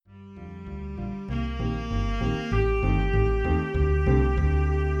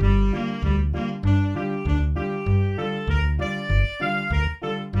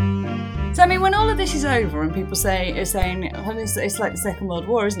So, I mean, when all of this is over and people are saying, well, it's like the Second World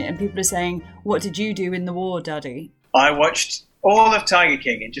War, isn't it? And people are saying, what did you do in the war, Daddy? I watched all of Tiger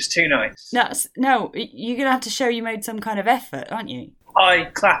King in just 2 nights. No, you're going to have to show you made some kind of effort, aren't you?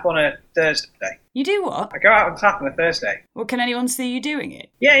 I clap on a Thursday. You do what? I go out and clap on a Thursday. Well, can anyone see you doing it?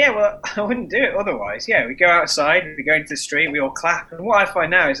 Yeah, well, I wouldn't do it otherwise. Yeah, we go outside, we go into the street, we all clap. And what I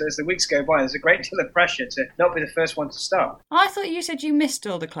find now is that as the weeks go by, there's a great deal of pressure to not be the first one to start. I thought you said you missed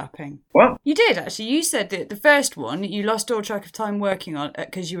all the clapping. What? You did, actually. You said that the first one, you lost all track of time working on it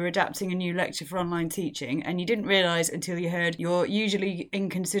because you were adapting a new lecture for online teaching, and you didn't realise until you heard your usually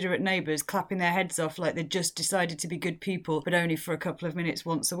inconsiderate neighbours clapping their heads off like they'd just decided to be good people, but only for a couple of minutes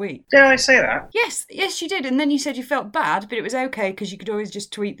once a week. Did I say that? Yes, you did. And then you said you felt bad, but it was okay because you could always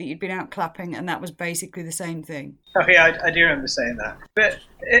just tweet that you'd been out clapping, and that was basically the same thing. Oh yeah, I do remember saying that. But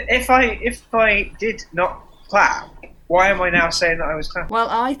if I did not clap, why am I now saying that I was clapping? Well,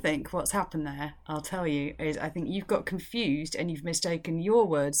 I think what's happened there, I'll tell you, is I think you've got confused and you've mistaken your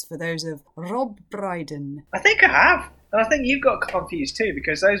words for those of Rob Brydon. I think I have. And I think you've got confused too,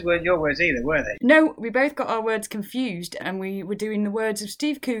 because those weren't your words either, were they? No, we both got our words confused, and we were doing the words of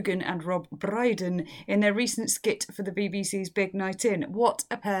Steve Coogan and Rob Brydon in their recent skit for the BBC's Big Night In. What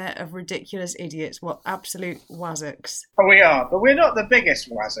a pair of ridiculous idiots. What absolute wazzocks. Oh, we are, but we're not the biggest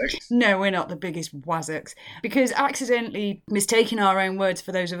wazzocks. No, we're not the biggest wazzocks, because accidentally mistaking our own words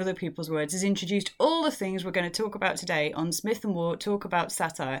for those of other people's words has introduced all the things we're going to talk about today on Smith & Waugh Talk About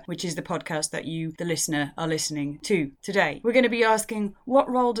Satire, which is the podcast that you, the listener, are listening to. Today, we're going to be asking, what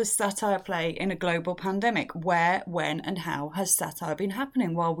role does satire play in a global pandemic? Where, when and how has satire been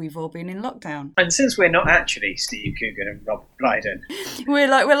happening while we've all been in lockdown? And since we're not actually Steve Coogan and Rob Brydon, we're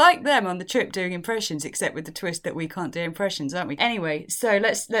like them on the trip doing impressions, except with the twist that we can't do impressions, aren't we? Anyway, so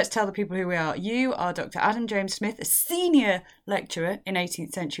let's tell the people who we are. You are Dr. Adam James Smith, a senior lecturer in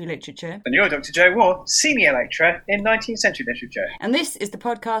 18th century literature. And you're Dr. Joe Waugh, senior lecturer in 19th century literature. And this is the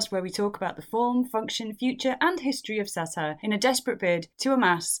podcast where we talk about the form, function, future and history of satire in a desperate bid to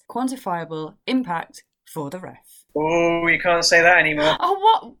amass quantifiable impact for the ref. Oh, you can't say that anymore. Oh,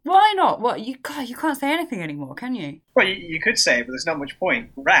 what? Why not? What? You can't say anything anymore, can you? Well, you could say it, but there's not much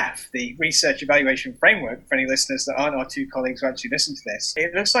point. RAF, the Research Evaluation Framework, for any listeners that aren't our 2 colleagues who actually listen to this,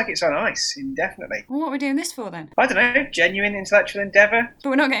 it looks like it's on ice, indefinitely. Well, what are we doing this for, then? I don't know, genuine intellectual endeavour. But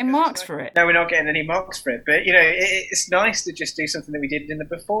we're not getting marks for it. No, we're not getting any marks for it. But, it's nice to just do something that we did in the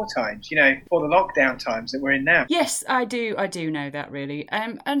before times, before the lockdown times that we're in now. Yes, I do know that, really.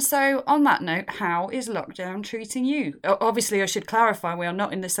 And so, on that note, how is lockdown treating you? Obviously, I should clarify, we are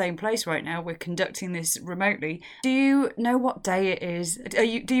not in the same place right now. We're conducting this remotely. Do you know what day it is? Do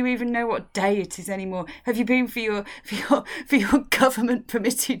you even know what day it is anymore? Have you been for your government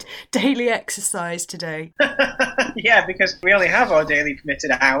permitted daily exercise today? Yeah, because we only have our daily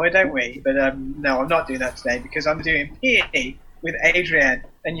permitted hour, don't we? But no, I'm not doing that today because I'm doing PE with Adrienne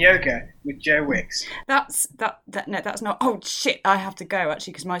and yoga with Joe Wicks. That's not. Oh shit! I have to go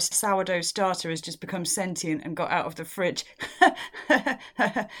actually because my sourdough starter has just become sentient and got out of the fridge.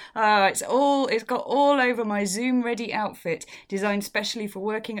 It's got all over my Zoom ready outfit, designed specially for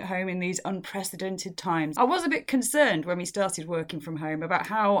working at home in these unprecedented times. I was a bit concerned when we started working from home about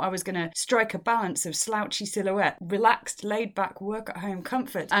how I was going to strike a balance of slouchy silhouette, relaxed, laid back work at home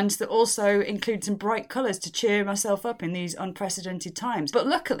comfort, and to also include some bright colours to cheer myself up in these unprecedented times. But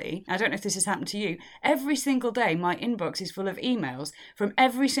luckily, I don't know if this has happened to you, every single day my inbox is full of emails from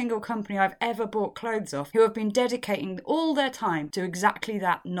every single company I've ever bought clothes off who have been dedicating all their time to exactly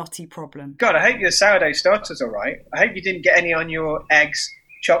that knotty problem. God, I hope your sourdough starter's all right. I hope you didn't get any on your eggs,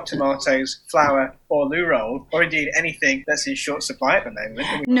 chopped tomatoes, flour, or loo roll, or indeed anything that's in short supply at the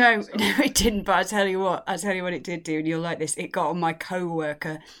moment. No, it didn't, but I tell you what it did do, and you'll like this, it got on my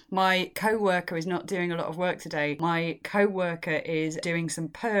co-worker. My co-worker is not doing a lot of work today. My co-worker is doing some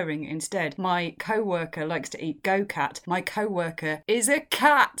purring instead. My co-worker likes to eat go-cat. My co-worker is a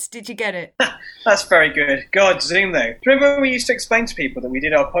cat. Did you get it? That's very good. God, Zoom though. Do you remember when we used to explain to people that we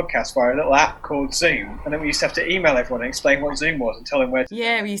did our podcast via a little app called Zoom, and then we used to have to email everyone and explain what Zoom was and tell them where to...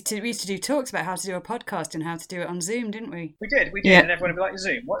 Yeah, we used to do talks about how to do a podcast and how to do it on Zoom, didn't we? We did, yeah. And everyone would be like,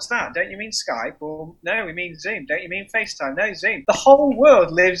 Zoom, what's that? Don't you mean Skype? Or, no, we mean Zoom. Don't you mean FaceTime? No, Zoom. The whole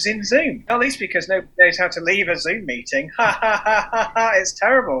world lives in Zoom. Not least because nobody knows how to leave a Zoom meeting. Ha ha ha ha ha, it's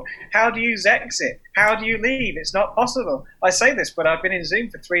terrible. How do you exit? How do you leave? It's not possible. I say this, but I've been in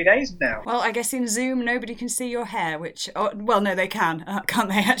Zoom for 3 days now. Well, I guess in Zoom nobody can see your hair, no, they can. Can't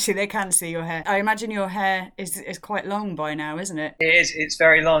they? Actually, they can see your hair. I imagine your hair is quite long by now, isn't it? It is. It's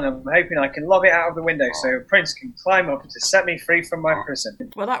very long. I'm hoping I can lob it out of the window so a prince can climb up to set me free from my prison.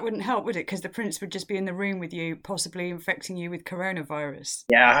 Well, that wouldn't help, would it? Because the prince would just be in the room with you, possibly infecting you with coronavirus.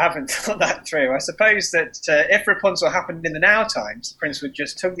 Yeah, I haven't thought that through. I suppose that if Rapunzel happened in the now times, the prince would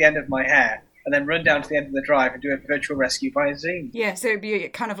just tug the end of my hair and then run down to the end of the drive and do a virtual rescue by Zoom. Yeah, so it'd be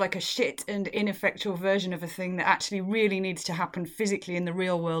kind of like a shit and ineffectual version of a thing that actually really needs to happen physically in the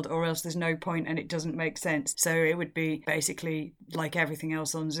real world, or else there's no point and it doesn't make sense. So it would be basically like everything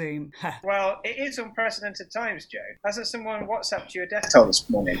else on Zoom. Well, it is unprecedented times, Joe. Hasn't someone WhatsApped you a death toll this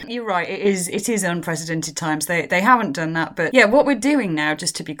morning? You're right, it is unprecedented times. They haven't done that, but yeah, what we're doing now,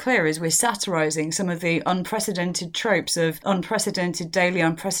 just to be clear, is we're satirising some of the unprecedented tropes of unprecedented daily,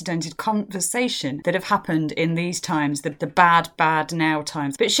 unprecedented conversation that have happened in these times, the bad now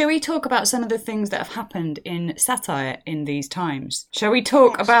times. But shall we talk about some of the things that have happened in satire in these times? Shall we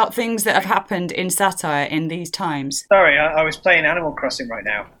talk about things that have happened in satire in these times? Sorry, I was playing Animal Crossing right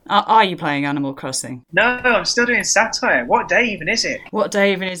now. Are you playing Animal Crossing? No, I'm still doing satire. What day even is it? What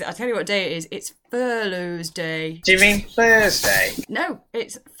day even is it? I'll tell you what day it is. It's Furloughs Day. Do you mean Thursday? No,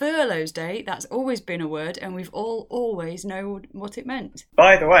 it's Furloughs Day. That's always been a word, and we've all always known what it meant.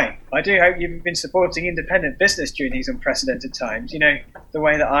 By the way, I do hope you've been supporting independent business during these unprecedented times. You know, the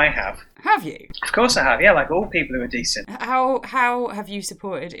way that I have. Have you? Of course I have, yeah, like all people who are decent. How have you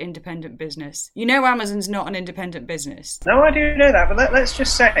supported independent business? You know Amazon's not an independent business. No, I do know that, but let's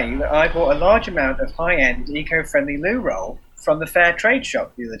just say that I bought a large amount of high-end, eco-friendly loo roll from the Fair Trade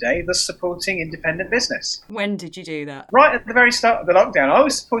shop the other day, thus supporting independent business. When did you do that? Right at the very start of the lockdown. I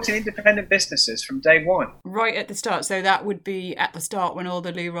was supporting independent businesses from day one. Right at the start, so that would be at the start when all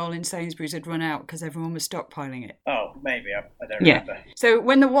the loo roll in Sainsbury's had run out because everyone was stockpiling it. Oh, maybe, I don't remember. So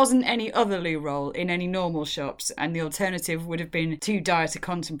when there wasn't any other loo roll in any normal shops and the alternative would have been too dire to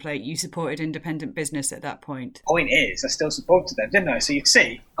contemplate, you supported independent business at that point. Point is, I still supported them, didn't I? So you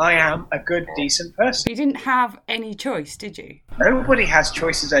see, I am a good, decent person. You didn't have any choice, did you? Nobody has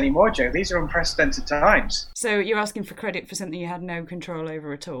choices anymore, Joe. These are unprecedented times. So you're asking for credit for something you had no control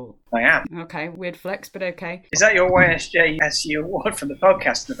over at all? I am. Okay, weird flex, but okay. Is that your YSJSU award from the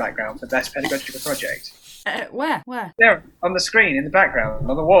podcast in the background for Best Pedagogical Project? Where? There, on the screen, in the background,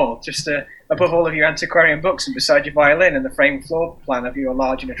 on the wall, just above all of your antiquarian books and beside your violin and the framed floor plan of your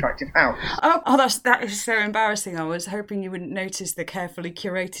large and attractive house. Oh, that is so embarrassing. I was hoping you wouldn't notice the carefully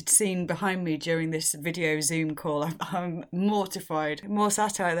curated scene behind me during this video Zoom call. I'm mortified. More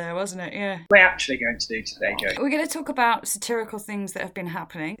satire there, wasn't it? Yeah. We're actually going to do today, Joe. We're going to talk about satirical things that have been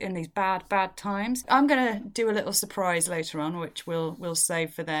happening in these bad times. I'm going to do a little surprise later on, which we'll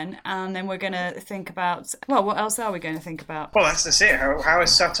save for then. And then we're going to think about, well, what else are we going to think about? Well, that's it. How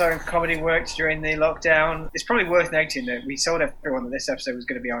has satire and comedy worked during the lockdown? It's probably worth noting that we told everyone that this episode was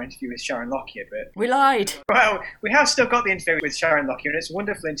going to be our interview with Sharon Lockyer, but we lied. Well, we have still got the interview with Sharon Lockyer, and it's a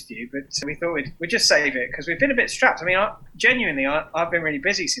wonderful interview, but we thought we'd just save it because we've been a bit strapped. I mean, I've been really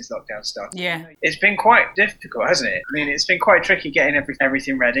busy since lockdown started. Yeah. It's been quite difficult, hasn't it? I mean, it's been quite tricky getting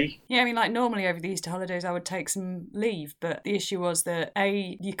everything ready. Yeah, I mean, like normally over the Easter holidays I would take some leave, but the issue was that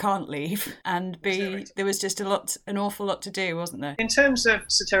A, you can't leave, and B, there was just an awful lot to do, wasn't there? In terms of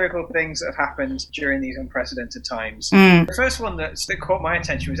satirical things that have happened during these unprecedented times, the first one that caught my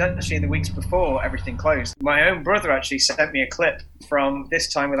attention was actually in the weeks before everything closed. My own brother actually sent me a clip from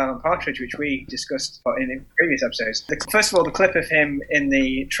This Time with Alan Partridge, which we discussed in previous episodes. First of all, the clip of him in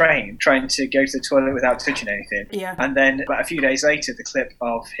the train trying to go to the toilet without touching anything. Yeah. And then about a few days later, the clip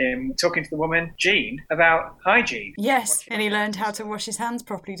of him talking to the woman, Jean, about hygiene. Yes, and he learned how to wash his hands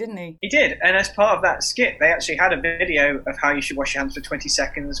properly, didn't he? He did, and as part of that skit, they actually had a video of how you should wash your hands for 20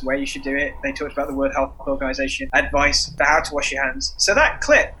 seconds, where you should do it. They talked about the World Health Organization advice for how to wash your hands. So that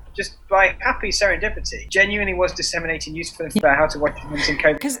clip, just by happy serendipity, genuinely was disseminating useful information about how to wash your hands in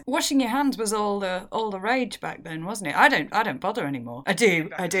COVID. Because washing your hands was all the rage back then, wasn't it? I don't bother anymore. I do.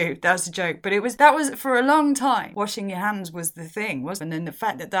 That's a joke, but that was for a long time. Washing your hands was the thing, wasn't it? And then the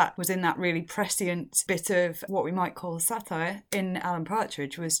fact that was in that really prescient bit of what we might call satire in Alan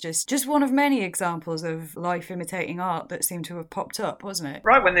Partridge was just one of many examples of life imitating art that seemed to have popped up, wasn't it?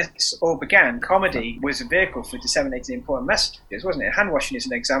 Right when this all began, comedy was a vehicle for disseminating important messages, wasn't it? Hand washing is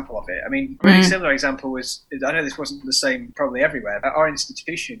an example of it. I mean, a really similar example was, I know this wasn't the same probably everywhere, at our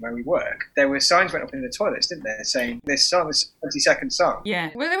institution where we work, there were signs went up in the toilets, didn't there, saying this 20-second song. Yeah.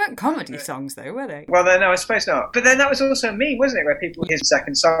 Well, they weren't comedy songs though, were they? Well, no, I suppose not. But then that was also a meme, wasn't it, where people hear the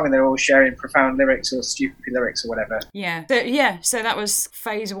second song and they're all sharing profound lyrics or stupid lyrics or whatever. Yeah. So that was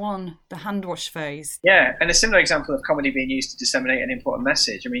phase one, the hand wash phase. Yeah, and a similar example of comedy being used to disseminate an important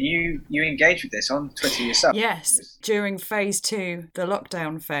message. I mean, you engaged with this on Twitter yourself. Yes, during phase two, the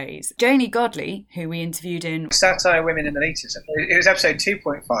lockdown phase. is Janie Godley, who we interviewed in Satire, Women and Elitism. It was episode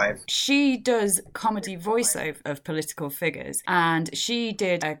 2.5. She does comedy voiceover of political figures, and she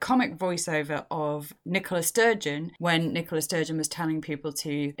did a comic voiceover of Nicola Sturgeon when Nicola Sturgeon was telling people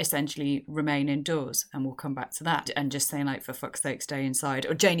to essentially remain indoors, and we'll come back to that, and just saying like, for fuck's sake, stay inside.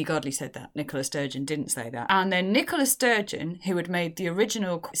 Or Janie Godley said that, Nicola Sturgeon didn't say that. And then Nicola Sturgeon, who had made the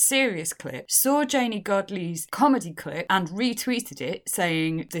original serious clip, saw Janie Godley's comedy clip and retweeted it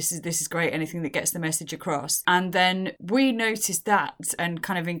saying, this is great, anything that gets the message across. And then we noticed that and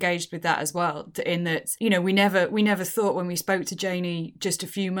kind of engaged with that as well, in that, you know, we never thought when we spoke to Janie just a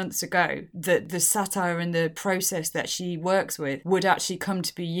few months ago that the satire and the process that she works with would actually come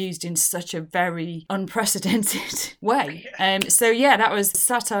to be used in such a very unprecedented way. So yeah, that was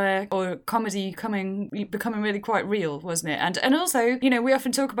satire or comedy becoming really quite real, wasn't it? And also, you know, we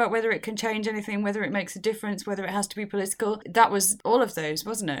often talk about whether it can change anything, whether it makes a difference, whether it has to be political. That was all of those,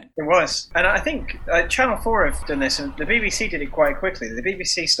 wasn't it? It was. And I think Channel 4 have done this, and the BBC did it quite quickly. The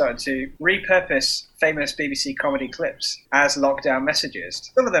BBC started to repurpose famous BBC comedy clips as lockdown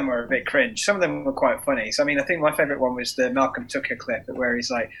messages. Some of them were a bit cringe. Some of them were quite funny. So, I mean, I think my favourite one was the Malcolm Tucker clip where he's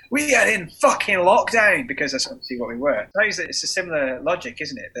like, we are in fucking lockdown, because that's obviously what we were. I suppose that it's a similar logic,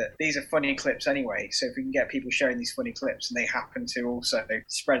 isn't it? That these are funny clips anyway. So if we can get people sharing these funny clips and they happen to also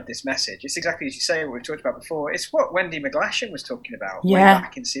spread this message, it's exactly as you say, what we've talked about before. It's what Wendy McGlashan was talking about way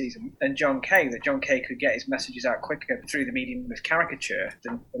back in season, and John Kay, that John Kay could get his messages out quicker through the medium of caricature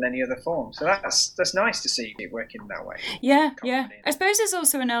than any other form. So that's nice to see it working that way. Yeah. I suppose there's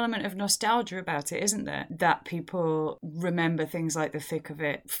also an element of nostalgia about it, isn't there? That people remember things like The Thick of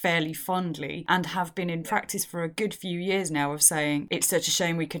It fairly fondly, and have been in practice for a good few years now of saying it's such a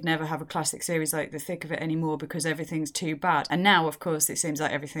shame we could never have a classic series like The Thick of It anymore because everything's too bad. And now, of course, it seems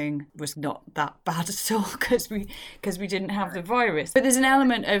like everything was not that bad at all because we didn't have the virus. But there's an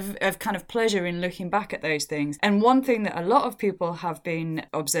element of kind of pleasure in looking back at those things. And one thing that a lot of people have been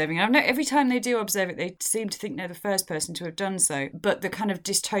observing, and I know every time they do observe it, they seem to think they're the first person to have done so, but the kind of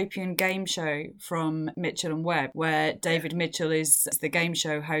dystopian game show from Mitchell and Webb, where David Mitchell is the game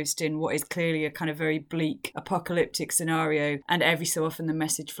show host in what is clearly a kind of very bleak apocalyptic scenario, and every so often the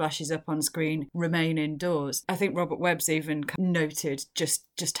message flashes up on screen, remain indoors. I think Robert Webb's even noted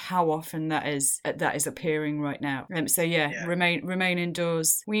just how often that is appearing right now. So yeah, remain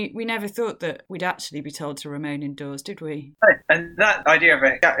indoors. We never thought that we'd actually be told to remain indoors, did we? And that idea of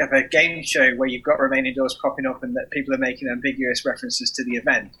a game show where you've got remain indoors popping up and that people are making ambiguous references to the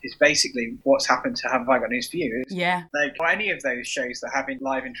event is basically what's happened to Have I Got News for You. Yeah. Like any of those shows that have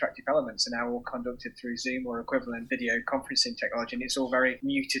live interactive elements are now all conducted through Zoom or equivalent video conferencing technology, and it's all very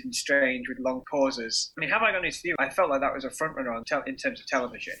muted and strange with long pauses. I mean, Have I Got News for You, I felt like that was a front runner in terms of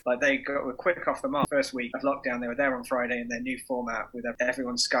television. Like they were quick off the mark. First week of lockdown, they were there on Friday in their new format with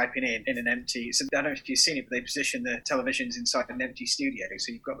everyone Skyping in an empty. So I don't know if you've seen it, but they position the televisions inside an empty studio.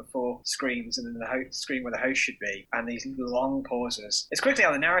 So you've got the 4 screens and then the screen where the host should be, and these long pauses. It's quickly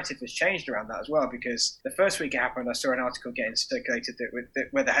how the narrative has changed around that as well, because the first week it happened, I saw an article getting circulated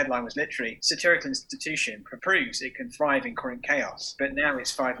where the headline was literally satirical institution proves it can thrive in current chaos. But now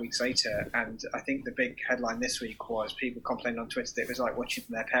it's 5 weeks later, and I think the big headline this week was people complaining on Twitter that it was like watching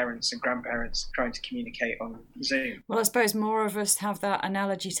their parents and grandparents trying to communicate on Zoom. Well, I suppose more of us have that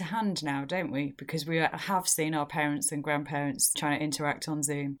analogy to hand now, don't we? Because we have seen our parents and grandparents trying to interact on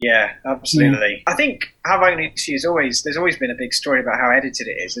Zoom. Yeah, absolutely. I think Have I Got News for You there's always been a big story about how edited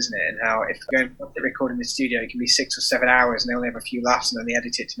it is, isn't it? And how if you go and record in the studio, it can be 6 or 7 hours and they only have a few laughs and then they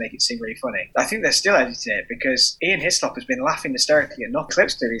edit it to make it seem really funny. I think they're still editing it because Ian Hislop has been laughing hysterically at not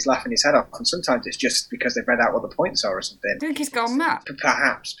clips to he's laughing his head off, and sometimes it's just because they've read out what the points are or something. I think he's gone mad.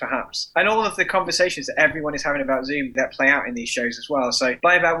 Perhaps. And all of the conversations that everyone is having about Zoom that play out in these shows as well. So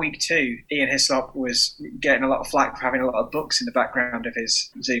by about week 2, Ian Hislop was getting a lot of flack for having a lot of books in the background of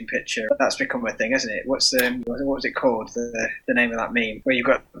his Zoom picture. That's become a thing, hasn't it? What was it called? The name of that meme where you've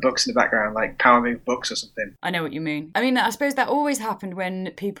got books in the background, like Power Move Books or something. I know what you mean. I mean, I suppose that always happened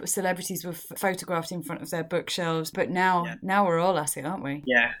when celebrities were photographed in front of their bookshelves, but now we're all at it, aren't we?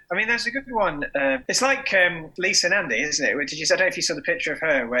 Yeah. I mean, there's a good one. It's like Lisa Nandy, isn't it? I don't know if you saw the picture of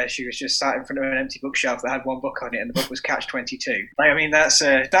her where she was just sat in front of an empty bookshelf that had one book on it, and the book was Catch-22. I mean, that's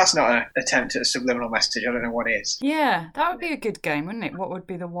not an attempt at a subliminal message. I don't know what is. Yeah, that would be a good game, wouldn't it? What would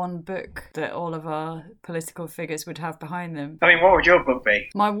be the one book that all of our political figures would have behind them? I mean, what would your book be?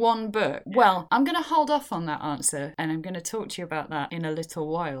 My one book? Well, I'm going to hold off on that answer, and I'm going to talk to you about that in a little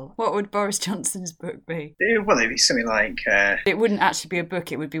while. What would Boris Johnson's book be? Well, it'd be something like... It wouldn't actually be a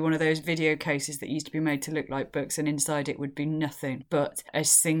book. It would be one of those video cases that used to be made to look like books, and inside it would be nothing but a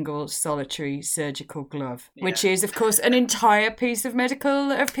single solitary surgical glove, which is, of course, an entire piece of medical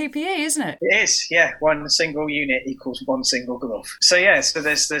PPE, isn't it? It is, yeah. One single unit equals one single glove. So so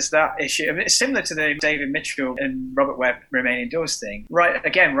there's that issue. I mean, it's similar to the David Mitchell and Robert Webb remain indoors thing. Right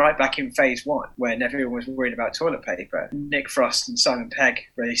back in phase 1, when everyone was worried about toilet paper. Nick Frost and Simon Pegg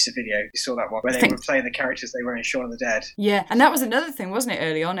released a video. You saw that one where they were playing the characters they were in Shaun of the Dead. Yeah, and that was another thing, wasn't it?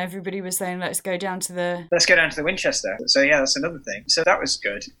 Early on, everybody was saying, let's go down to the Winchester. So yeah, that's another thing. So that was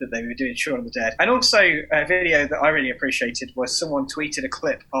good that they were doing Shaun of the Dead. And also a video that I really appreciated was someone tweeted a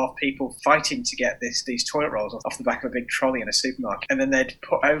clip of people fighting to get these toilet rolls off the back of a big trolley in a supermarket, and then they'd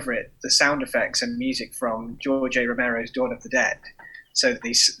put over it the sound effects and music from George A. Romero's Dawn of the Dead. So that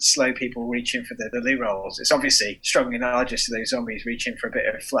these slow people reaching for the loo rolls, it's obviously strongly analogous to those zombies reaching for a bit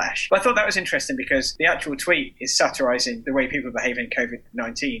of flesh. But I thought that was interesting because the actual tweet is satirising the way people behave in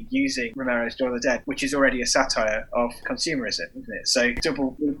COVID-19 using Romero's Dawn of the Dead, which is already a satire of consumerism, isn't it? So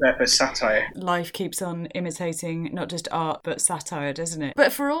double purpose satire. Life keeps on imitating not just art but satire, doesn't it?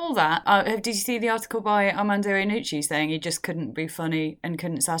 But for all that, did you see the article by Armando Iannucci saying he just couldn't be funny and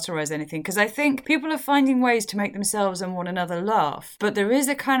couldn't satirise anything? Because I think people are finding ways to make themselves and one another laugh. But there is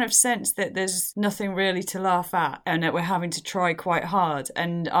a kind of sense that there's nothing really to laugh at and that we're having to try quite hard.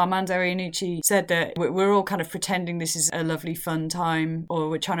 And Armando Iannucci said that we're all kind of pretending this is a lovely fun time, or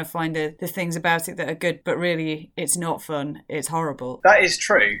we're trying to find the things about it that are good, but really it's not fun, it's horrible. That is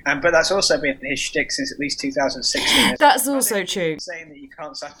true, but that's also been his shtick since at least 2016. That's also true. Saying that you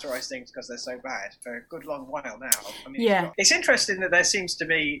can't satirise things because they're so bad for a good long while now. I mean, yeah. It's interesting that there seems to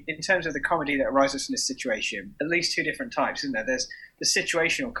be, in terms of the comedy that arises from this situation, at least 2 different types, isn't there? There's the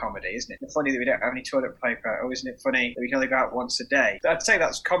situational comedy, isn't it? It's funny that we don't have any toilet paper, or isn't it funny that we can only go out once a day? I'd say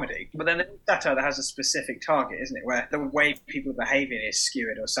that's comedy. But then there's satire that has a specific target, isn't it? Where the way people are behaving is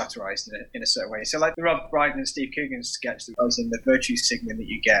skewered or satirised in a certain way. So like the Rob Brydon and Steve Coogan sketch that was in the virtue signaling that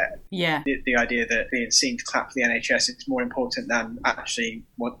you get. Yeah. The idea that being seen to clap for the NHS is more important than actually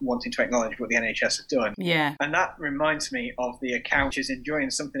wanting to acknowledge what the NHS have done. Yeah. And that reminds me of the account which is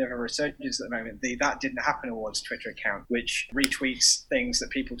enjoying something of a resurgence at the moment, the That Didn't Happen Awards Twitter account, which retweets things that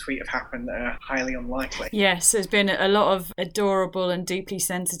people tweet have happened that are highly unlikely. Yes, there's been a lot of adorable and deeply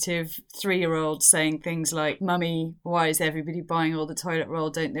sensitive 3-year-olds saying things like, "Mummy, why is everybody buying all the toilet roll?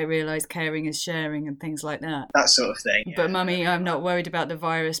 Don't they realise caring is sharing?" and things like that. That sort of thing. Yeah. But Mummy, I'm not worried about the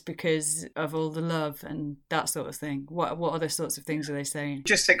virus because of all the love and that sort of thing. What other sorts of things are they saying?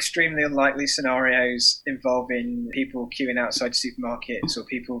 Just extremely unlikely scenarios involving people queuing outside supermarkets, or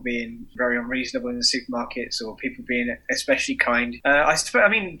people being very unreasonable in the supermarkets, or people being especially kind. I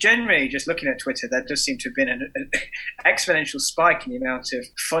mean, generally, just looking at Twitter, there does seem to have been an exponential spike in the amount of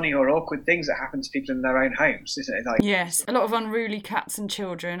funny or awkward things that happen to people in their own homes, isn't it? Yes, a lot of unruly cats and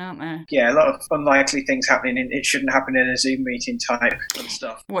children, aren't there? Yeah, a lot of unlikely things happening. It shouldn't happen in a Zoom meeting type and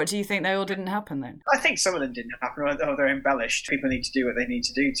stuff. What, do you think they all didn't happen then? I think some of them didn't happen, or they're embellished. People need to do what they need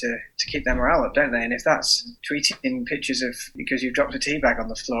to do to keep their morale up, don't they? And if that's tweeting pictures of because you've dropped a tea bag on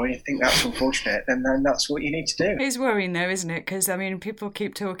the floor and you think that's unfortunate, then that's what you need to do. It's worrying though, isn't it? Because, I mean, people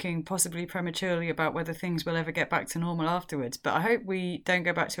keep talking possibly prematurely about whether things will ever get back to normal afterwards, but I hope we don't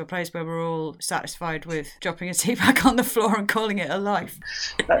go back to a place where we're all satisfied with dropping a tea bag on the floor and calling it a life.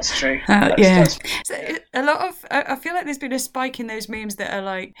 That's true. So a lot of, I feel like there's been a spike in those memes that are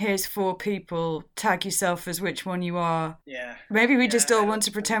like, here's 4 people, tag yourself as which one you are. Yeah. Maybe we just all want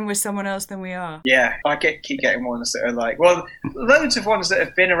to pretend we're someone else than we are. Yeah, I keep getting ones that are like, well, loads of ones that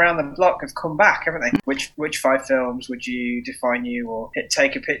have been around the block have come back, haven't they? Which 5 films would you define you, or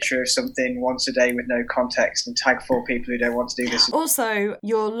take a picture of something once a day with no context and tag 4 people who don't want to do this. Also,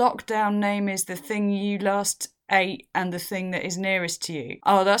 your lockdown name is the thing you last ate and the thing that is nearest to you.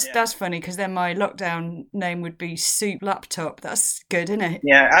 Oh, that's funny, because then my lockdown name would be Soup Laptop. That's good, isn't it?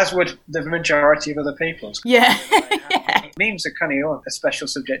 Yeah, as would the majority of other people's. Yeah. Yeah. Memes are kind of a special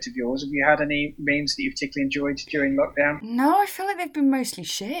subject of yours. Have you had any memes that you particularly enjoyed during lockdown? No, I feel like they've been mostly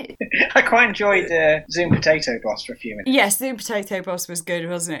shit. I quite enjoyed Zoom Potato Boss for a few minutes. Yes, Zoom Potato Boss was good,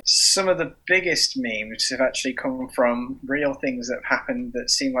 wasn't it? Some of the biggest memes have actually come from real things that have happened that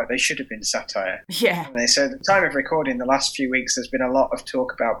seem like they should have been satire. Yeah. So at the time of recording, the last few weeks, there's been a lot of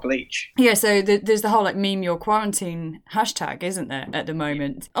talk about bleach. Yeah, so there's the whole like meme your quarantine hashtag, isn't there, at the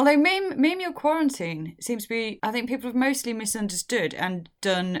moment? Although meme your quarantine seems to be, I think people have mostly misunderstood and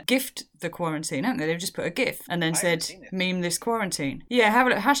done gift the quarantine, haven't they? They've just put a GIF and then said meme this quarantine. Yeah, have a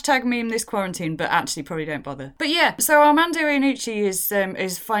look, hashtag meme this quarantine, but actually probably don't bother. But yeah, so Armando Iannucci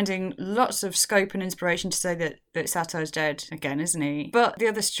is finding lots of scope and inspiration to say that satire's dead again, isn't he? But the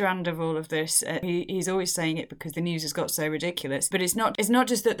other strand of all of this, he's always saying it because the news has got so ridiculous, but it's not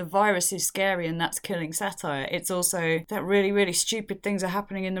just that the virus is scary and that's killing satire, it's also that really, really stupid things are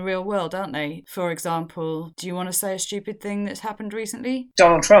happening in the real world, aren't they? For example, do you want to say a stupid thing that's happened recently?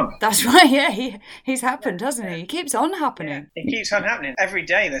 Donald Trump. That's right, yeah, he's happened, hasn't he? He keeps on happening. Yeah, it keeps on happening. Every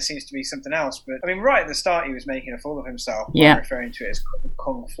day there seems to be something else. But, I mean, right at the start he was making a fool of himself by referring to it as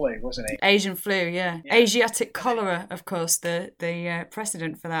Kung flu, wasn't he? Asian flu, yeah. Asiatic cholera, of course, the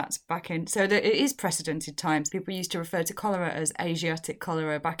precedent for that back in... So it is precedented times. People used to refer to cholera as Asiatic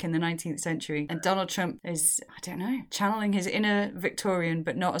cholera back in the 19th century. And Donald Trump is, I don't know, channeling his inner Victorian,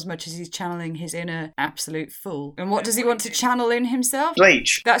 but not as much as he's channeling his inner absolute fool. And what does he want to channel in himself?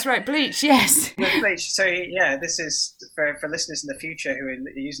 Bleach. That's right, bleach, yes. Bleach. So, this is for listeners in the future who are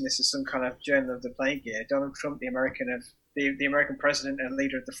using this as some kind of Journal of the Plague year. Donald Trump, the American president and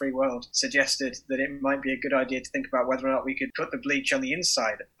leader of the free world, suggested that it might be a good idea to think about whether or not we could put the bleach on the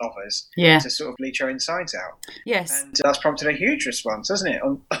inside of us to sort of bleach our insides out. Yes. And that's prompted a huge response, hasn't it?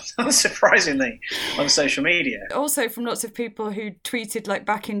 Unsurprisingly, on social media. Also from lots of people who tweeted, like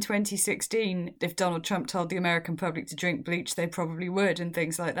back in 2016, if Donald Trump told the American public to drink bleach, they probably would, and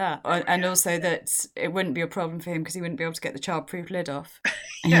things like that. And also that it wouldn't be a problem for him because he wouldn't be able to get the childproof lid off.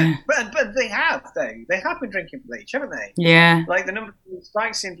 Yeah, but they have, though. They have been drinking bleach, haven't they? Yeah. Like the number of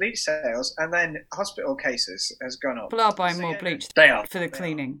spikes in bleach sales and then hospital cases has gone up. People are buying more bleach for the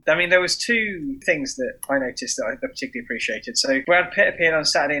cleaning. I mean, there was two things that I noticed that I particularly appreciated. So Brad Pitt appeared on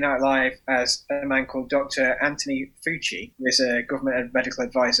Saturday Night Live as a man called Dr. Anthony Fauci, who is a government medical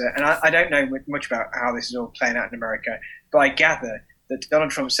advisor. And I don't know much about how this is all playing out in America, but I gather that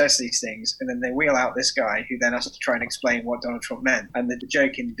Donald Trump says these things, and then they wheel out this guy who then has to try and explain what Donald Trump meant. And the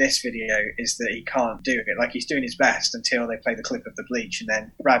joke in this video is that he can't do it. Like, he's doing his best until they play the clip of the bleach, and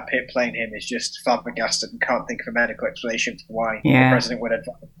then Brad Pitt playing him is just flabbergasted and can't think of a medical explanation for why the president would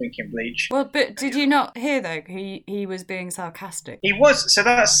advise drinking bleach. Well, but did you not hear, though, he was being sarcastic? He was. So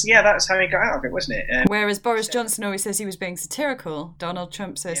that's how he got out of it, wasn't it? Whereas Boris Johnson always says he was being satirical, Donald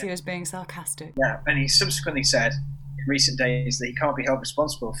Trump says he was being sarcastic. Yeah, and he subsequently said in recent days that he can't be held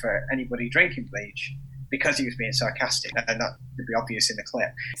responsible for anybody drinking bleach because he was being sarcastic, and that would be obvious in the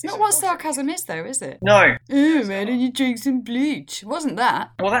clip. It's not what sarcasm is, though, is it? No. Oh, why don't you drink some bleach? It wasn't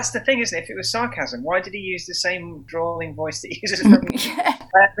that. Well, that's the thing, isn't it? If it was sarcasm, why did he use the same drawling voice that he uses from... Yeah.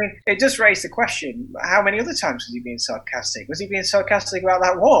 I mean, it does raise the question, how many other times was he being sarcastic? Was he being sarcastic about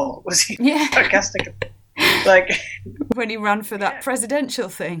that wall? Was he sarcastic... Like, when he ran for that presidential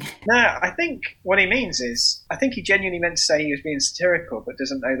thing. No, I think what he means is, I think he genuinely meant to say he was being satirical, but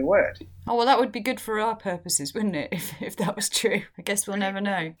doesn't know the word. Oh, well, that would be good for our purposes, wouldn't it, if that was true? I guess we'll never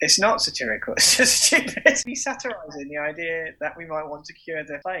know. It's not satirical, it's just stupid. He's satirising the idea that we might want to cure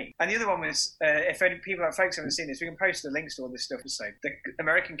the plague. And the other one was, if any people, like folks haven't seen this, we can post the links to all this stuff. So the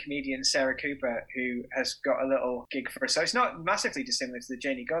American comedian Sarah Cooper, who has got a little gig for us. So it's not massively dissimilar to the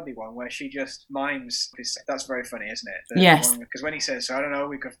Janie Godley one, where she just mimes. That's very funny, isn't it? Yes. Because when he says, I don't know,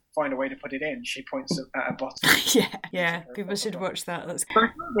 we could find a way to put it in, she points at a bottle. Yeah. People should watch that. That's... But we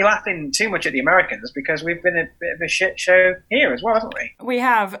can't be laughing too much at the Americans because we've been a bit of a shit show here as well, haven't we? We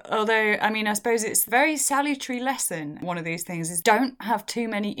have, although, I mean, I suppose it's a very salutary lesson. One of these things is don't have too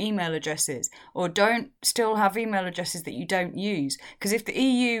many email addresses, or don't still have email addresses that you don't use. Because if the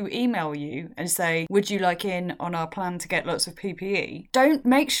EU email you and say, would you like in on our plan to get lots of PPE, don't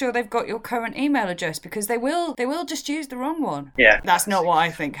make sure they've got your current email address, because they will just use the wrong one. Yeah. That's not what I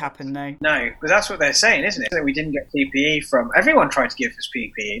think happened, though. No, but that's what they're saying, isn't it? That we didn't get PPE from... Everyone tried to give us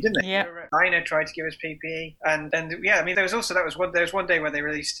PPE, didn't they? Yeah. China tried to give us PPE. And yeah, I mean, there was one day where they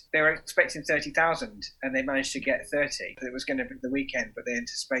were expecting 30,000 and they managed to get 30. It was going to be the weekend, but they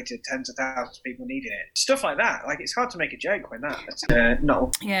anticipated tens of thousands of people needing it. Stuff like that. Like, it's hard to make a joke when that's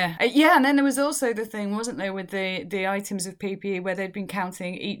not... Yeah. Yeah, and then there was also the thing, wasn't there, with the items of PPE where they'd been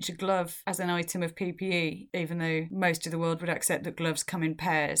counting each glove as an item of PPE, even though most of the world would accept that gloves come in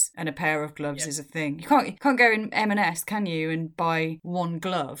pairs and a pair of gloves is a thing. You can't go in M&S, can you, and buy one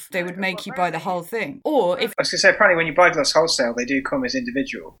glove? They would make you buy the whole thing. Or if... I was going to say, apparently when you buy gloves wholesale, they do come as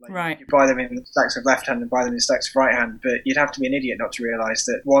individual. Like, right. You buy them in stacks of left hand and buy them in stacks of right hand, but you'd have to be an idiot not to realise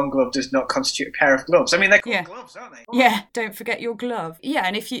that one glove does not constitute a pair of gloves. I mean, they're called gloves, aren't they? Yeah, don't forget your glove. Yeah,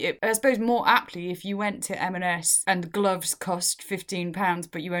 and if you, I suppose more aptly, if you went to M&S and gloves cost £15,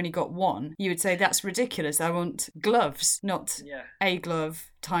 but you only got one, you would say, that's ridiculous. I want gloves, not a glove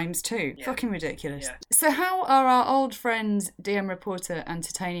times two. Yeah. Fucking ridiculous. Yeah. So how are our old friends DM reporter and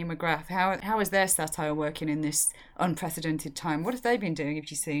Titania McGrath, how is their satire working in this unprecedented time? What have they been doing,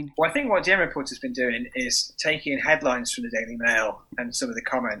 have you seen? Well, I think what DM reporter's been doing is taking headlines from the Daily Mail and some of the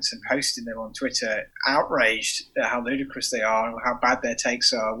comments and posting them on Twitter, outraged at how ludicrous they are and how bad their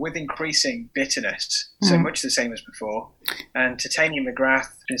takes are, with increasing bitterness, so much the same as before. And Titania McGrath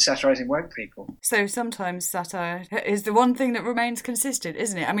been satirising woke people. So sometimes satire is the one thing that remains consistent, isn't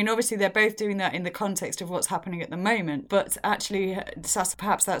isn't it? I mean, obviously they're both doing that in the context of what's happening at the moment, but actually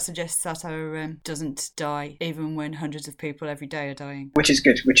perhaps that suggests Sato doesn't die even when hundreds of people every day are dying. Which is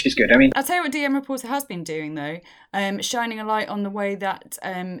good. I mean, I'll tell you what DM Reporter has been doing, though, shining a light on the way that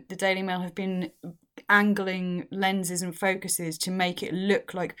the Daily Mail have been angling lenses and focuses to make it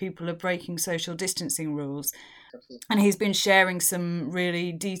look like people are breaking social distancing rules. And he's been sharing some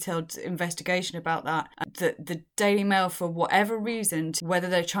really detailed investigation about that. The Daily Mail, for whatever reason, whether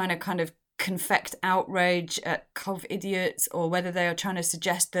they're trying to kind of confect outrage at Cov idiots or whether they are trying to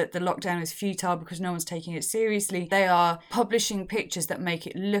suggest that the lockdown is futile because no one's taking it seriously, they are publishing pictures that make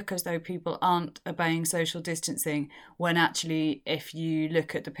it look as though people aren't obeying social distancing, when actually if you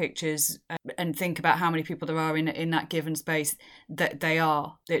look at the pictures and think about how many people there are in that given space, that they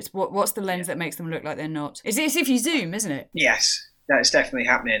are. It's what's the lens that makes them look like they're not? It's if you zoom, isn't it? Yes. That's definitely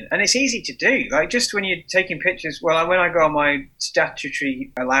happening. And it's easy to do. Like, just when you're taking pictures, well, when I go on my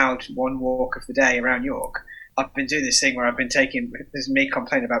statutory allowed one walk of the day around York, I've been doing this thing where I've been taking, this is me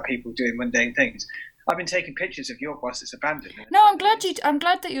complaining about people doing mundane things. I've been taking pictures of York whilst it's abandoned. No, I'm glad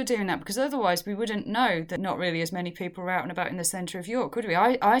that you're doing that, because otherwise we wouldn't know that not really as many people are out and about in the centre of York, would we?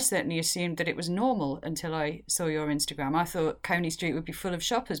 I certainly assumed that it was normal until I saw your Instagram. I thought Coney Street would be full of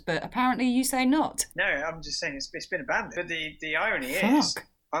shoppers, but apparently you say not. No, I'm just saying it's been abandoned. But the irony is,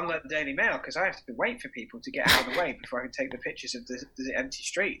 unlike the Daily Mail, because I have to wait for people to get out of the way before I can take the pictures of the empty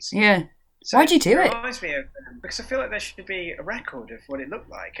streets. Yeah. So why'd you do it? Reminds me of, because I feel like there should be a record of what it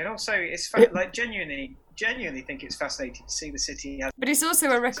looked like, and also it's like genuinely think it's fascinating to see the city. But it's also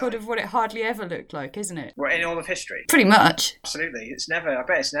a record of what it hardly ever looked like, isn't it? Well, in all of history. Pretty much. Absolutely. I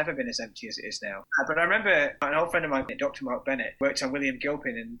bet it's never been as empty as it is now. But I remember an old friend of mine, Dr. Mark Bennett, worked on William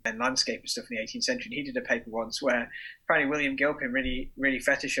Gilpin and landscape and stuff in the 18th century, and he did a paper once where apparently William Gilpin really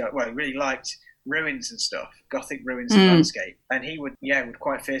really liked ruins and stuff, Gothic ruins and landscape, and he would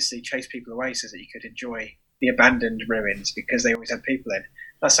quite fiercely chase people away so that you could enjoy the abandoned ruins because they always had people in.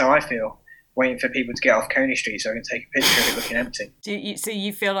 That's how I feel, waiting for people to get off Coney Street so I can take a picture of it looking empty. So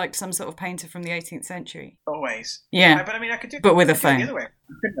you feel like some sort of painter from the 18th century? Always. Yeah. But I mean, I could do but with a phone. The other way.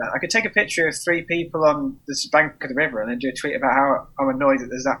 I could take a picture of 3 people on the bank of the river and then do a tweet about how I'm annoyed that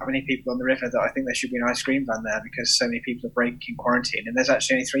there's that many people on the river, that I think there should be an ice cream van there because so many people are breaking quarantine and there's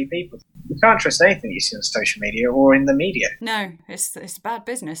actually only 3 people. You can't trust anything you see on social media or in the media. No, it's bad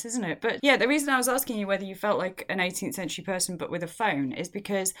business, isn't it? But yeah, the reason I was asking you whether you felt like an 18th century person but with a phone is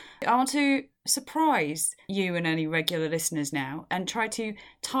because I want to surprise you and any regular listeners now and try to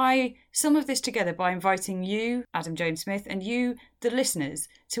tie some of this together by inviting you, Adam James Smith, and you, the listeners,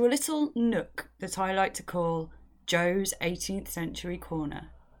 to a little nook that I like to call Joe's 18th Century Corner.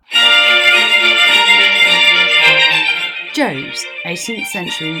 Joe's 18th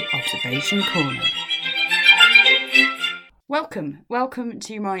Century Observation Corner. Welcome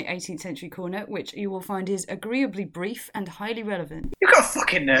to my 18th Century Corner, which you will find is agreeably brief and highly relevant. You've got a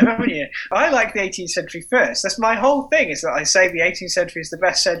fucking nerve, haven't you? I like the 18th century first. That's my whole thing, is that I say the 18th century is the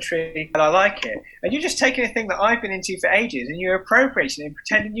best century and I like it. And you're just taking a thing that I've been into for ages and you're appropriating it and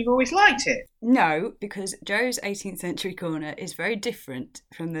pretending you've always liked it. No, because Joe's 18th Century Corner is very different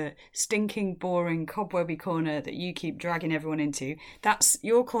from the stinking, boring, cobwebby corner that you keep dragging everyone into. That's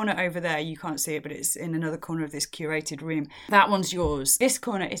your corner over there. You can't see it, but it's in another corner of this curated room. That one's yours. This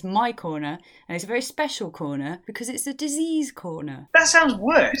corner is my corner, and it's a very special corner because it's a disease corner. That sounds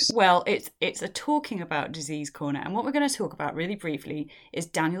worse. Well, it's a talking about disease corner, and what we're going to talk about really briefly is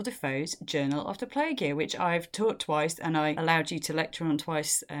Daniel Defoe's Journal of the Plague Year, which I've taught twice, and I allowed you to lecture on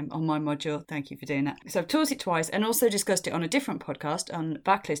twice on my module. Thank you for doing that. So I've taught it twice and also discussed it on a different podcast, on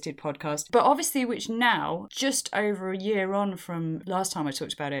Backlisted podcast, but obviously which now, just over a year on from last time I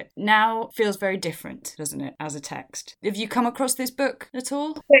talked about it, now feels very different, doesn't it, as a text? Have you come across this book at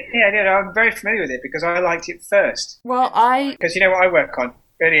all? Yeah, I'm very familiar with it because I liked it first. Well, Because you know what I work on?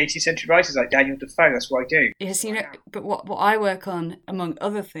 Early 18th century writers like Daniel Defoe, that's what I do. Yes, you know, but what I work on, among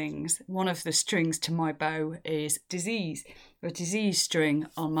other things, one of the strings to my bow is disease. A disease string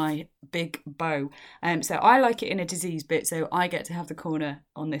on my big bow. So I like it in a disease bit, so I get to have the corner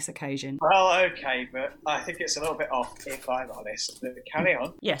on this occasion. Well, okay, but I think it's a little bit off, if I'm honest. But carry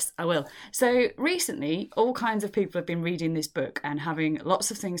on. Yes, I will. So recently, all kinds of people have been reading this book and having lots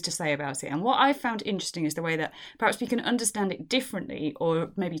of things to say about it. And what I found interesting is the way that perhaps we can understand it differently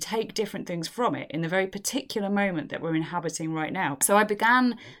or maybe take different things from it in the very particular moment that we're inhabiting right now. So I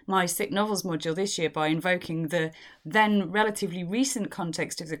began my sick novels module this year by invoking the then relatively relatively recent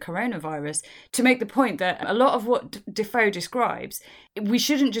context of the coronavirus to make the point that a lot of what Defoe describes, we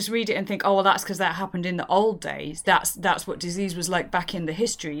shouldn't just read it and think, oh, well, that's because that happened in the old days. That's what disease was like back in the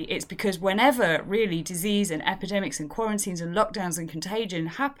history. It's because whenever really disease and epidemics and quarantines and lockdowns and contagion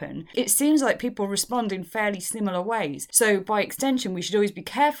happen, it seems like people respond in fairly similar ways. So by extension, we should always be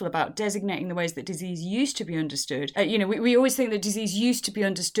careful about designating the ways that disease used to be understood. We always think that disease used to be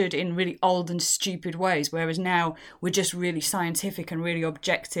understood in really old and stupid ways, whereas now we're just really scientific and really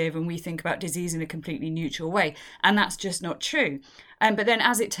objective, and we think about disease in a completely neutral way. And that's just not true. But then,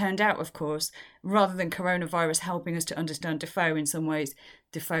 as it turned out, of course, rather than coronavirus helping us to understand Defoe in some ways,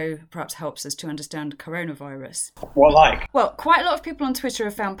 Defoe perhaps helps us to understand coronavirus. What like? Well, quite a lot of people on Twitter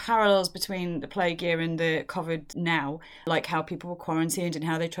have found parallels between the plague year and the COVID now, like how people were quarantined and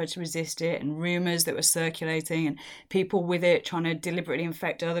how they tried to resist it, and rumours that were circulating, and people with it trying to deliberately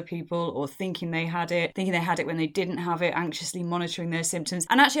infect other people, or thinking they had it when they didn't have it, anxiously monitoring their symptoms.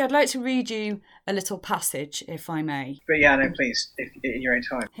 And actually, I'd like to read you a little passage, if I may. But yeah, no, please, if in your own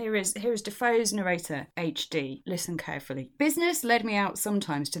time. Here is Defoe's narrator, HD. Listen carefully. Business led me out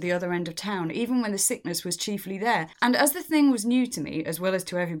sometimes to the other end of town, even when the sickness was chiefly there. And as the thing was new to me, as well as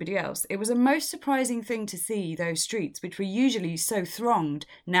to everybody else, it was a most surprising thing to see those streets, which were usually so thronged,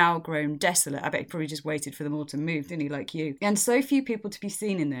 now grown desolate. I bet he probably just waited for them all to move, didn't he, like you? And so few people to be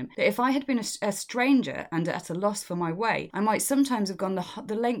seen in them, that if I had been a stranger and at a loss for my way, I might sometimes have gone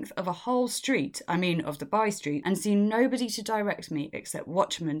the length of a whole street, I mean of the by-street, and seen nobody to direct me except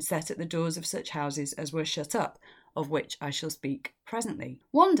watchmen set at the doors of such houses as were shut up, of which I shall speak presently.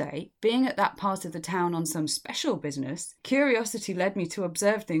 One day, being at that part of the town on some special business, curiosity led me to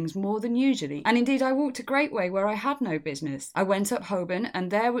observe things more than usually, and indeed I walked a great way where I had no business. I went up Holborn, and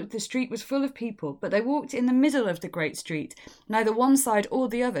there the street was full of people, but they walked in the middle of the great street, neither one side or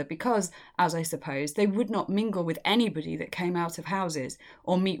the other, because, as I suppose, they would not mingle with anybody that came out of houses,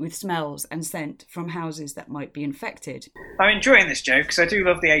 or meet with smells and scent from houses that might be infected. I'm enjoying this joke because I do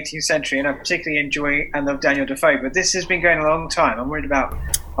love the 18th century, and I particularly enjoy and love Daniel Defoe, but this has been going a long time. I'm worried about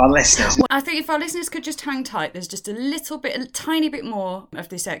our listeners. Well, I think if our listeners could just hang tight, there's just a tiny bit more of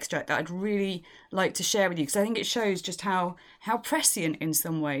this extract that I'd really like to share with you, because I think it shows just how prescient in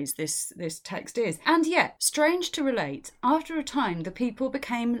some ways this text is. And yet, strange to relate, after a time the people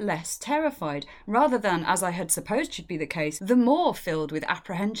became less terrified, rather than, as I had supposed should be the case, the more filled with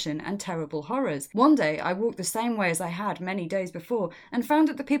apprehension and terrible horrors. One day I walked the same way as I had many days before, and found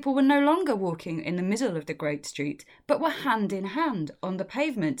that the people were no longer walking in the middle of the great street, but were hand in hand on the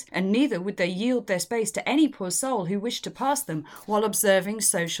pavement, and neither would they yield their space to any poor soul who wished to pass them while observing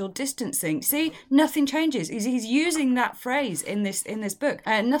social distancing. See, nothing changes. He's using that phrase in this book.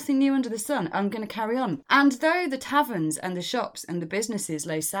 Nothing new under the sun. I'm going to carry on. And though the taverns and the shops and the businesses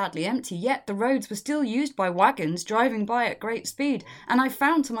lay sadly empty, yet the roads were still used by wagons driving by at great speed, and I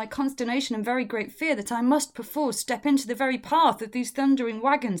found to my consternation and very great fear that I must perforce step into the very path of these thundering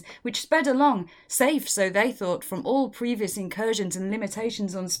wagons, which sped along, safe, so they thought, from all previous incursions and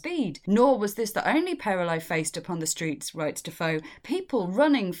limitations on speed. Nor was this the only peril I faced upon the streets, writes Defoe. People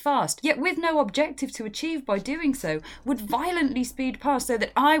running fast, yet with no objective to achieve by doing so, would violently speed past, so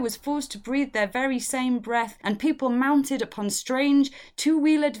that I was forced to breathe their very same breath, and people mounted upon strange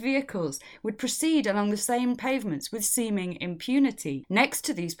two-wheeled vehicles would proceed along the same pavements with seeming impunity. Next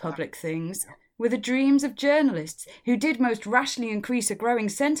to these public things were the dreams of journalists, who did most rashly increase a growing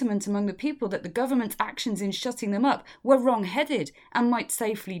sentiment among the people that the government's actions in shutting them up were wrong-headed and might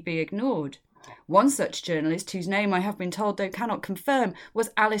safely be ignored. One such journalist, whose name I have been told though cannot confirm,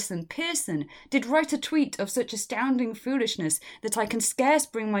 was Alison Pearson, did write a tweet of such astounding foolishness that I can scarce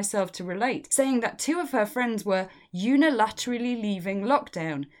bring myself to relate, saying that two of her friends were unilaterally leaving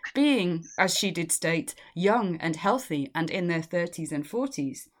lockdown, being, as she did state, young and healthy and in their 30s and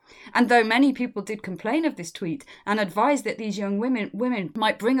 40s. And though many people did complain of this tweet and advised that these young women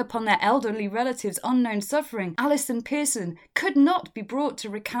might bring upon their elderly relatives unknown suffering, Alison Pearson could not be brought to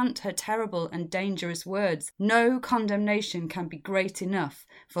recant her terrible and dangerous words. No condemnation can be great enough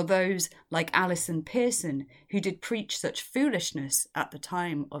for those like Alison Pearson who did preach such foolishness at the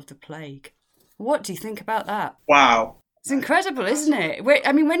time of the plague. What do you think about that? Wow. It's incredible, isn't it?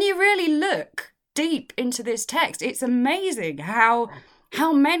 I mean, when you really look deep into this text, it's amazing how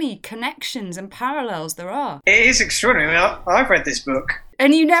many connections and parallels there are. It is extraordinary. I've read this book.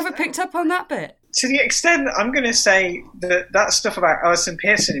 And you never picked up on that bit? To the extent that I'm going to say that stuff about Alison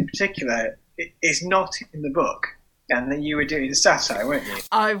Pearson in particular is not in the book. And then you were doing satire, weren't you?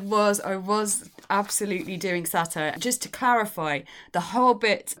 I was absolutely doing satire. Just to clarify, the whole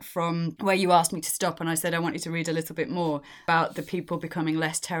bit from where you asked me to stop and I said I wanted to read a little bit more about the people becoming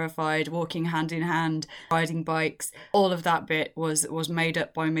less terrified, walking hand in hand, riding bikes, all of that bit was made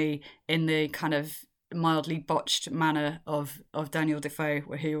up by me in the kind of mildly botched manner of Daniel Defoe,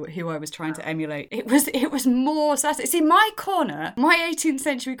 who I was trying to emulate. It was more satire. See, my 18th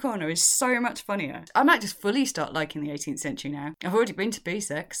century corner is so much funnier. I might just fully start liking the 18th century now. I've already been to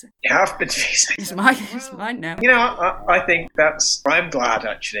B-Sex. You have been to B-Sex. It's mine now. You know, I think I'm glad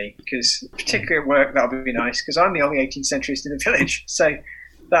actually, because particularly at work that'll be nice, because I'm the only 18th centuryist in the village, so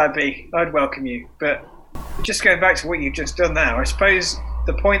I'd welcome you. But just going back to what you've just done now, I suppose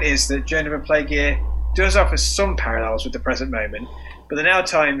the point is that Joan of a Plague Year does offer some parallels with the present moment, but the now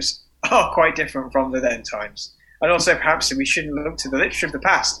times are quite different from the then times. And also perhaps we shouldn't look to the literature of the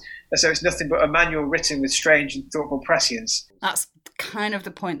past, as though it's nothing but a manual written with strange and thoughtful prescience. That's kind of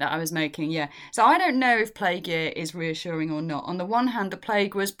the point that I was making, yeah. So I don't know if Plague Year is reassuring or not. On the one hand, the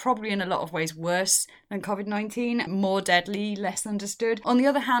plague was probably in a lot of ways worse than COVID-19, more deadly, less understood. On the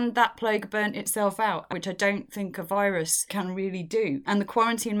other hand, that plague burnt itself out, which I don't think a virus can really do. And the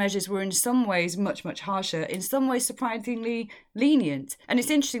quarantine measures were in some ways much, much harsher, in some ways surprisingly lenient. And it's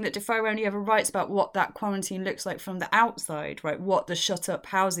interesting that Defoe only ever writes about what that quarantine looks like from the outside, right? What the shut-up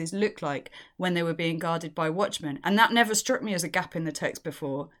houses looked like when they were being guarded by watchmen. And that never struck me as a gap in the text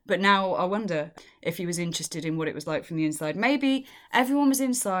before. But now I wonder if he was interested in what it was like from the inside. Maybe everyone was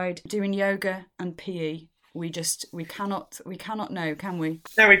inside doing yoga and PE. We cannot know, can we?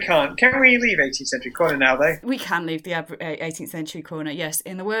 No, we can't. Can we leave 18th century corner now, though? We can leave the 18th century corner. Yes,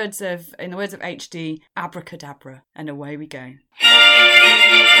 in the words of HD, abracadabra, and away we go.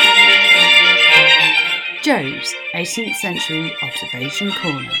 Joe's 18th century observation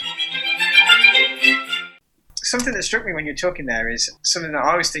corner. Something that struck me when you were talking there is something that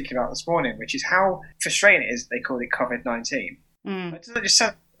I was thinking about this morning, which is how frustrating it is that they call it COVID-19. It doesn't just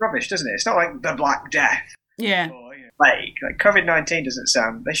sound rubbish, doesn't it? It's not like the Black Death. Yeah. Or, plague. Like COVID-19 doesn't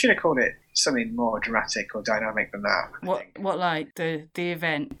sound... They should have called it something more dramatic or dynamic than that. What like the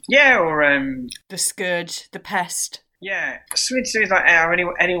event? Yeah, or... the scourge, the pest. Yeah, something to do with like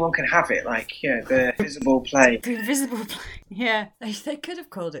anyone can have it, like the invisible plague. The invisible plague. Yeah, they could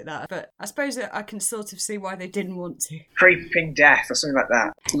have called it that, but I suppose I can sort of see why they didn't want to. Creeping death or something like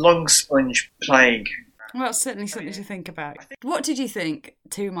that. Lung sponge plague. Well, that's certainly something to think about. What did you think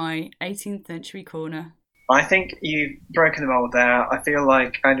to my 18th century corner? I think you've broken the mould there. I feel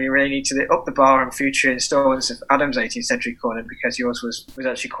like we really need to up the bar on future instalments of Adam's 18th century corner, because yours was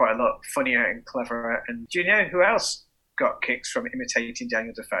actually quite a lot funnier and cleverer. And do you know who else got kicks from imitating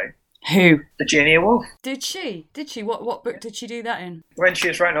Daniel Defoe? Who? Virginia Woolf. Did she? What book did she do that in? When she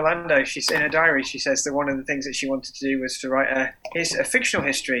was writing Orlando, she's in her diary, she says that one of the things that she wanted to do was to write a fictional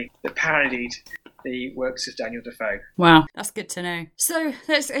history that parodied the works of Daniel Defoe. Wow, that's good to know. So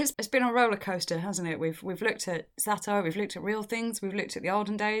it's been a roller coaster, hasn't it? We've looked at satire, we've looked at real things, we've looked at the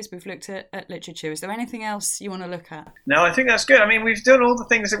olden days, we've looked at literature. Is there anything else you want to look at? No, I think that's good. I mean, we've done all the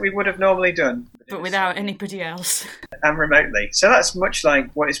things that we would have normally done, but without anybody else, and remotely. So that's much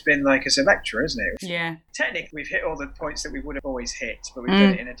like what it's been like as a lecturer, isn't it? Yeah. Technically, we've hit all the points that we would have always hit, but we've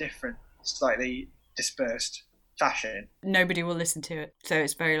done it in a different, slightly dispersed fashion. Nobody will listen to it, so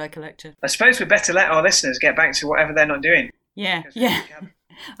it's very like a lecture. I suppose we'd better let our listeners get back to whatever they're not doing. Yeah.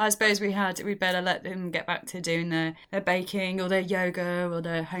 I suppose we'd better let them get back to doing their baking or their yoga or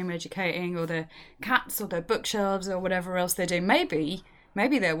their home educating or their cats or their bookshelves or whatever else they're doing. Maybe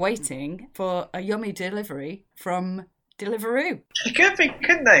they're waiting for a yummy delivery from Deliveroo. It could be,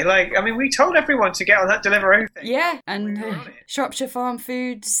 couldn't they? Like, I mean, we told everyone to get on that Deliveroo thing. Yeah, and Shropshire Farm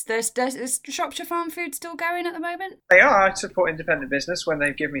Foods. Is Shropshire Farm Foods still going at the moment? They are. I support independent business when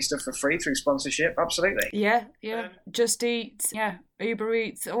they give me stuff for free through sponsorship. Absolutely. Yeah. Just Eat. Yeah. Uber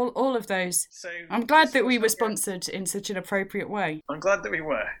Eats, all of those. So I'm glad that we were sponsored in such an appropriate way. I'm glad that we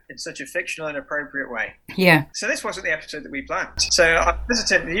were, in such a fictional and appropriate way. Yeah. So this wasn't the episode that we planned. So I'm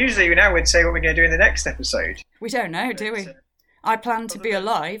hesitant. Usually now we'd say what we're going to do in the next episode. We don't know, do we? I plan to be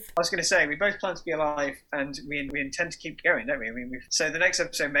alive. I was going to say, we both plan to be alive, and we intend to keep going, don't we? I mean, so the next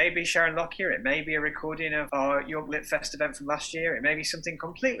episode may be Sharon Lockyer, it may be a recording of our York Lit Fest event from last year, it may be something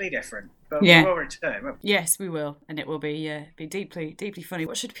completely different, but we will return, won't we? Yes, we will, and it will be deeply, deeply funny.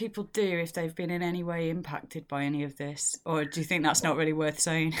 What should people do if they've been in any way impacted by any of this? Or do you think that's not really worth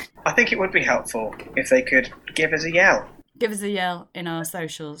saying? I think it would be helpful if they could give us a yell. Give us a yell in our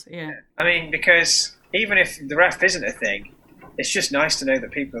socials, yeah. I mean, because even if the ref isn't a thing, it's just nice to know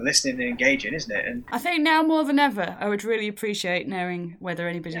that people are listening and engaging, isn't it? And I think now more than ever, I would really appreciate knowing whether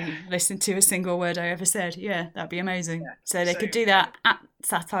anybody listened to a single word I ever said. Yeah, that'd be amazing. Yeah. So they could do that at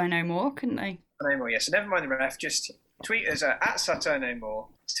Satire No More, couldn't they? No more, yes. So never mind the ref, just tweet us at Satire No More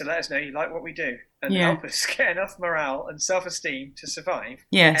to let us know you like what we do and help us get enough morale and self-esteem to survive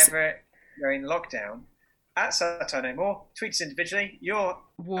ever during lockdown. At Satire No More, tweet us individually. You're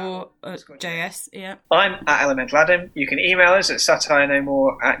War.js, yeah. I'm at Elemental Adam. You can email us at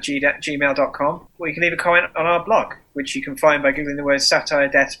satirenomore@gmail.com, or you can leave a comment on our blog, which you can find by googling the words Satire,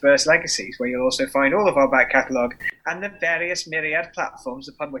 Deaths, Births, Legacies, where you'll also find all of our back catalogue and the various myriad platforms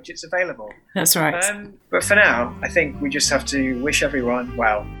upon which it's available. That's right. But for now, I think we just have to wish everyone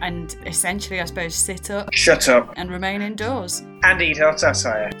well. And essentially, I suppose, sit up. Shut up. And remain indoors. And eat hot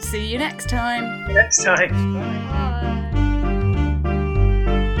satire. See you next time. Next time. Bye.